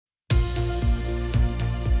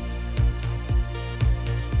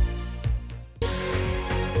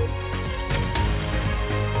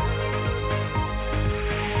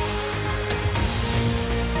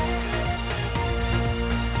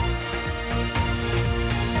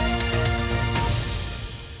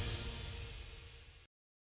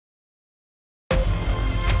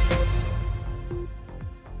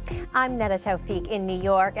I'm Tawfik in New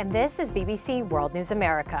York, and this is BBC World News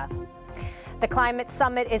America. The climate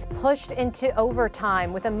summit is pushed into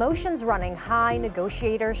overtime. With emotions running high,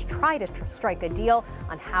 negotiators try to strike a deal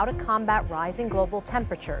on how to combat rising global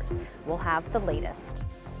temperatures. We'll have the latest.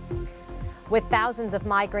 With thousands of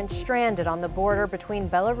migrants stranded on the border between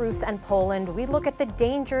Belarus and Poland, we look at the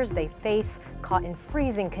dangers they face, caught in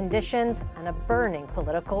freezing conditions and a burning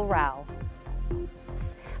political row.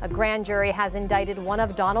 A grand jury has indicted one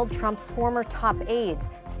of Donald Trump's former top aides.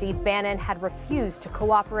 Steve Bannon had refused to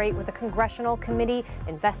cooperate with a congressional committee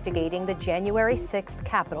investigating the January 6th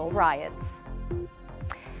Capitol riots.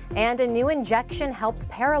 And a new injection helps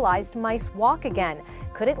paralyzed mice walk again.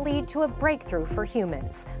 Could it lead to a breakthrough for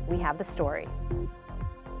humans? We have the story.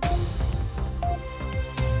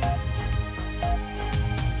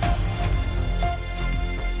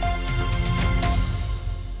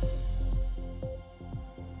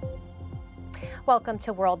 Welcome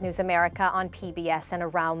to World News America on PBS and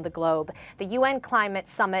around the globe. The UN Climate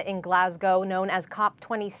Summit in Glasgow, known as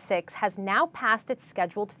COP26, has now passed its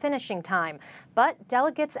scheduled finishing time. But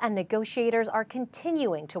delegates and negotiators are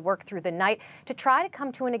continuing to work through the night to try to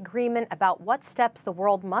come to an agreement about what steps the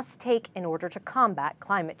world must take in order to combat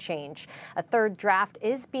climate change. A third draft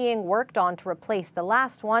is being worked on to replace the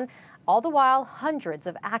last one. All the while, hundreds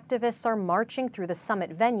of activists are marching through the summit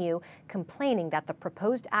venue, complaining that the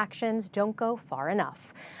proposed actions don't go far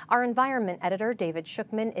enough. Our environment editor, David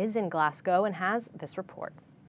Shookman, is in Glasgow and has this report.